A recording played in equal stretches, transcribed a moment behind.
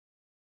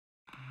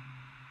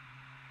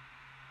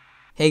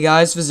Hey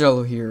guys,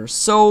 Vezerlo here.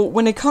 So,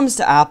 when it comes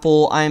to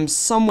Apple, I'm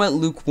somewhat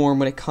lukewarm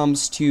when it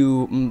comes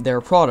to their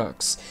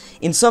products.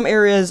 In some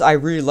areas, I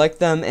really like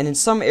them, and in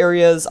some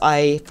areas,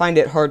 I find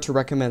it hard to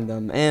recommend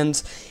them. And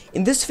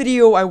in this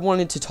video, I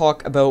wanted to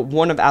talk about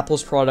one of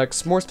Apple's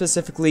products, more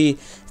specifically,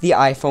 the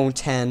iPhone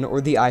X or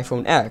the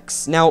iPhone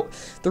X. Now,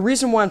 the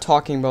reason why I'm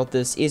talking about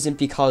this isn't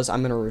because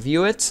I'm going to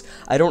review it.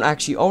 I don't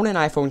actually own an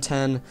iPhone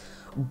X.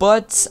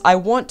 But I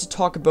want to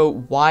talk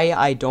about why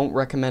I don't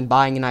recommend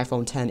buying an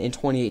iPhone X in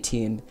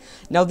 2018.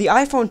 Now, the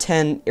iPhone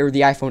X, or the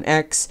iPhone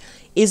X,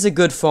 is a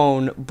good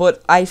phone,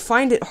 but I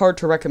find it hard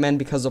to recommend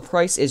because the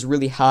price is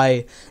really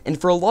high, and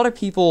for a lot of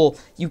people,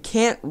 you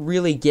can't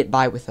really get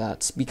by with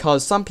that,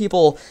 because some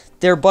people,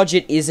 their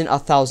budget isn't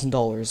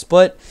 $1,000,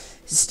 but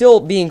still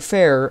being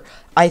fair,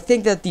 I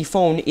think that the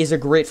phone is a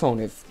great phone.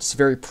 It's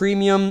very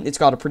premium, it's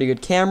got a pretty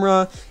good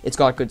camera, it's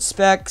got good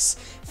specs.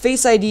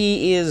 Face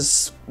ID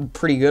is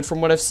pretty good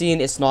from what I've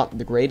seen. It's not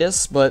the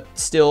greatest, but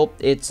still,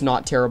 it's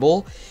not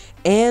terrible.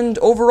 And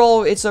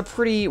overall, it's a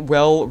pretty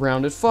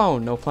well-rounded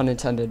phone, no pun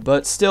intended.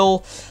 But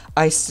still,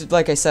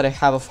 like I said, I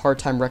have a hard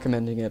time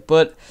recommending it.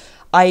 But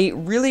I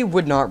really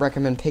would not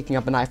recommend picking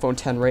up an iPhone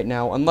X right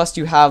now unless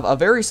you have a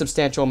very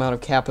substantial amount of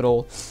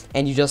capital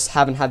and you just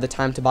haven't had the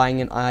time to buying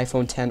an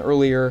iPhone X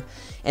earlier.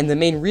 And the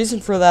main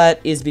reason for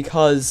that is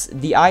because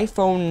the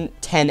iPhone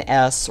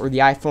XS or the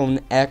iPhone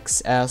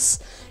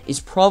XS is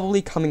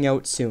probably coming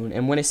out soon.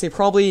 And when I say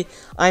probably,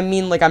 I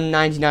mean like I'm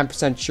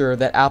 99% sure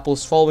that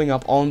Apple's following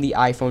up on the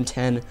iPhone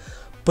X,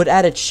 but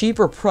at a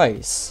cheaper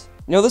price.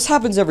 Now, this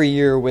happens every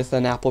year with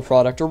an Apple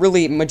product, or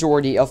really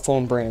majority of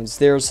phone brands.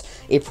 There's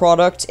a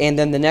product, and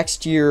then the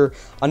next year,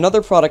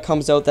 another product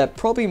comes out that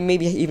probably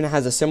maybe even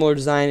has a similar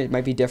design. It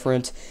might be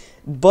different,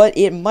 but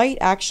it might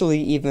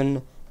actually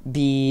even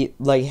be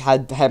like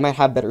might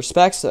have better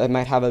specs. It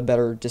might have a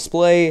better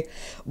display,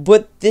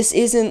 but this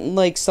isn't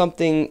like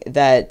something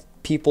that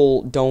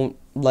people don't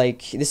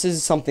like. This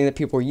is something that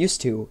people are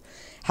used to.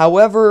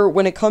 However,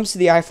 when it comes to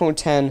the iPhone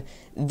X,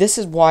 this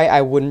is why I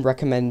wouldn't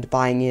recommend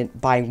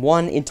buying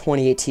one in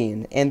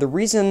 2018. And the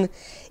reason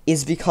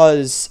is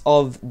because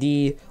of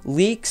the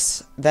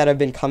leaks that have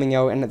been coming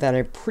out, and that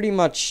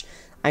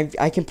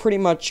I can pretty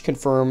much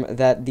confirm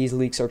that these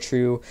leaks are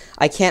true.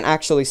 I can't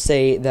actually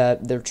say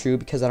that they're true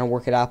because I don't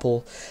work at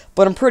Apple,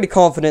 but I'm pretty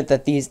confident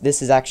that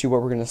this is actually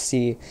what we're going to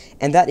see,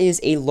 and that is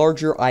a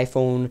larger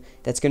iPhone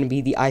that's going to be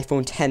the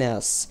iPhone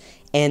XS.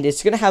 And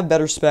it's going to have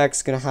better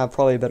specs, going to have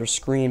probably a better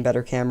screen,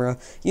 better camera,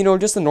 you know,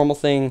 just the normal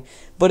thing.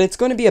 But it's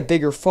going to be a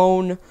bigger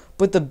phone.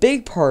 But the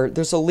big part,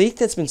 there's a leak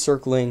that's been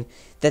circling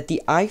that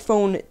the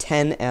iPhone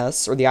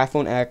XS or the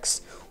iPhone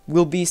X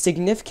will be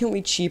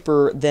significantly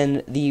cheaper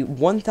than the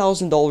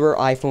 $1,000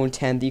 iPhone X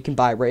that you can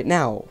buy right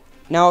now.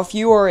 Now, if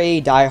you are a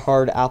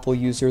die-hard Apple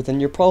user, then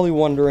you're probably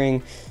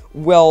wondering,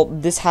 well,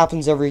 this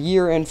happens every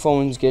year and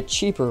phones get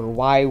cheaper.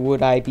 Why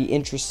would I be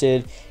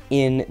interested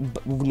in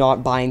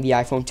not buying the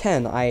iPhone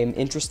X? I am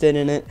interested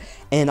in it,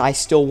 and I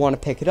still want to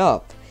pick it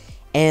up.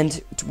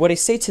 And what I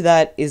say to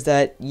that is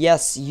that,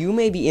 yes, you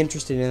may be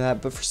interested in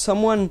that, but for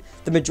someone,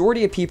 the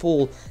majority of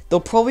people,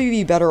 they'll probably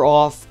be better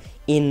off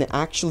in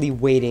actually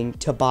waiting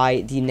to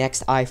buy the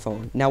next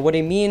iPhone. Now, what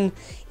I mean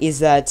is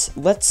that,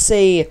 let's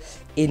say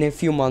in a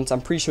few months, I'm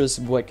pretty sure this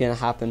is what's gonna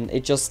happen.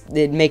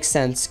 It makes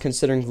sense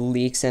considering the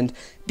leaks, and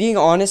being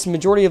honest,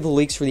 majority of the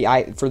leaks for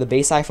the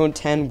base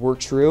iPhone X were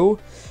true.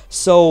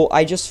 So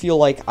I just feel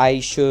like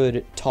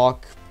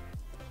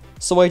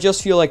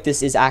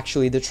this is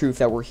actually the truth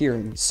that we're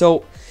hearing.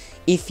 So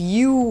if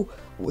you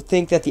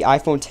think that the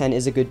iPhone X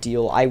is a good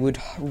deal, I would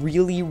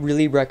really,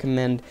 really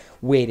recommend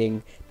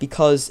waiting,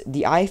 because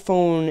the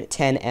iPhone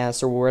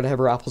XS, or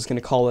whatever Apple's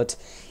going to call it,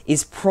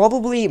 is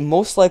probably,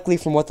 most likely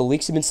from what the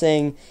leaks have been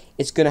saying,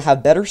 it's going to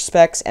have better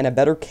specs and a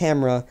better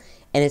camera,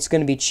 and it's going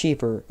to be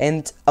cheaper.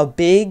 And a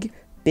big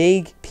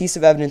piece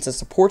of evidence that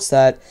supports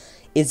that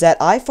is that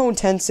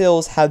iPhone X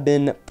sales have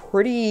been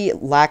pretty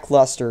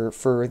lackluster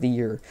for the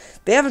year.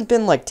 They haven't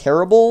been like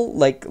terrible.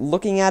 Like,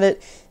 looking at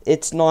it,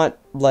 it's not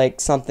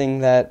like something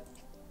that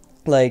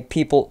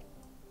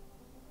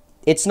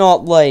it's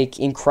not like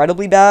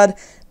incredibly bad,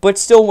 but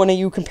still, when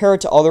you compare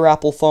it to other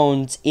Apple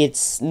phones,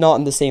 it's not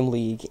in the same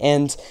league.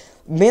 And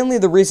mainly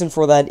the reason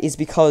for that is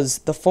because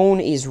the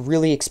phone is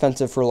really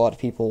expensive for a lot of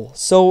people.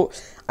 So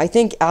I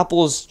think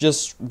Apple's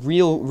just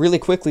really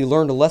quickly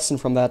learned a lesson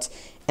from that,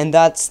 and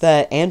that's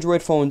that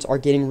Android phones are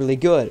getting really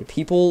good.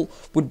 People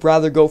would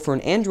rather go for an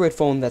Android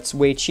phone that's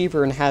way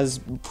cheaper and has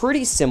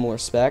pretty similar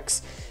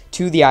specs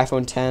to the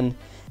iPhone X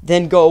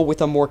than go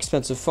with a more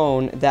expensive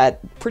phone that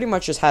pretty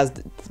much just has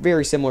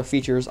very similar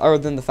features, other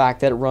than the fact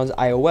that it runs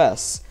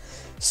iOS.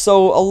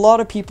 So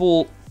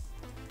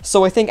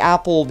I think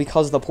Apple,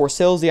 because of the poor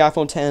sales of the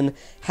iPhone X,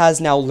 has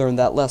now learned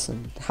that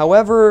lesson.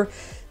 However,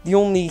 the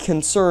only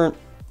concern,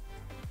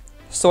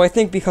 I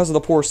think because of the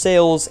poor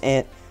sales,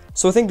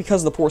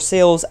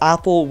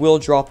 Apple will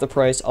drop the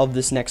price of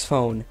this next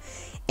phone.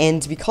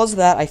 And because of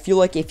that, I feel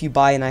like if you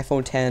buy an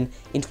iPhone X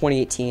in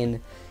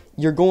 2018,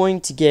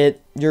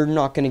 you're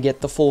not going to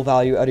get the full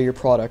value out of your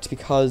product,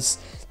 because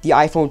the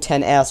iPhone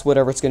XS,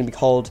 whatever it's going to be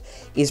called,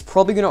 is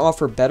probably going to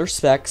offer better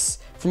specs.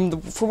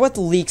 For what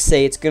the leaks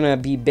say, it's going to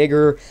be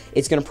bigger,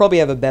 it's going to probably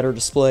have a better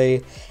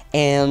display,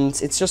 and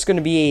it's just going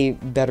to be a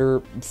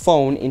better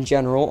phone in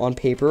general on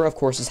paper. Of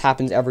course, this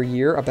happens every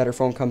year, a better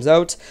phone comes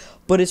out,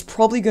 but it's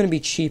probably going to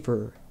be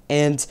cheaper.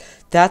 And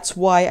that's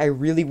why I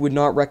really would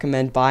not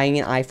recommend buying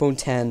an iPhone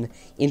X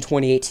in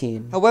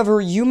 2018.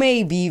 However, you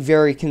may be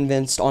very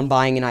convinced on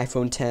buying an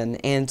iPhone X,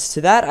 and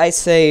to that I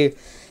say,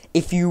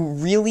 if you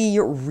really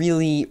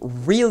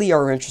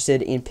are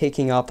interested in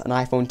picking up an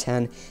iPhone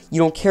X, you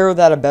don't care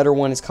that a better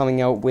one is coming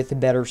out with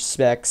better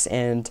specs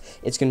and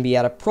it's going to be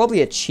at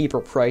probably a cheaper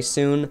price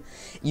soon.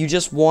 You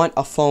just want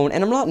a phone,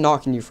 and I'm not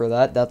knocking you for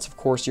that, that's of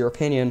course your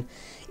opinion.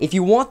 If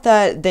you want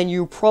that, then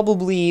you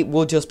probably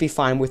will just be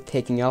fine with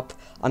picking up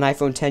an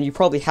iPhone X. You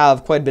probably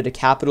have quite a bit of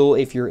capital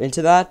if you're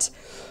into that.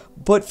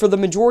 But for the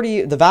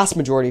vast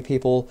majority of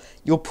people,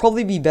 you'll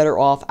probably be better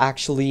off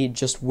actually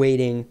just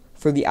waiting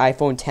for the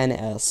iPhone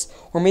XS,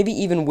 or maybe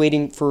even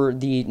waiting for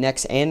the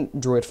next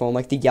Android phone,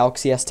 like the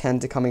Galaxy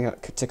S10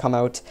 to come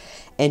out,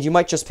 and you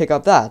might just pick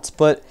up that.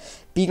 But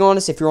being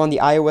honest, if you're on the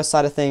iOS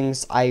side of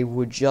things, I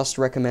would just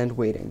recommend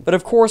waiting. But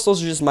of course,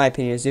 those are just my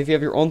opinions. If you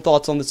have your own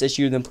thoughts on this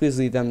issue, then please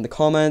leave them in the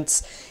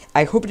comments.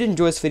 I hope you did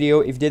enjoy this video.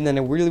 If you did, then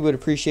I really would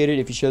appreciate it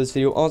if you share this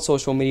video on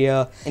social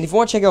media. And if you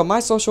want to check out my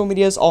social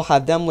medias, I'll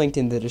have them linked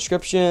in the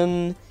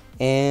description.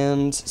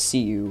 And see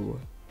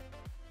you.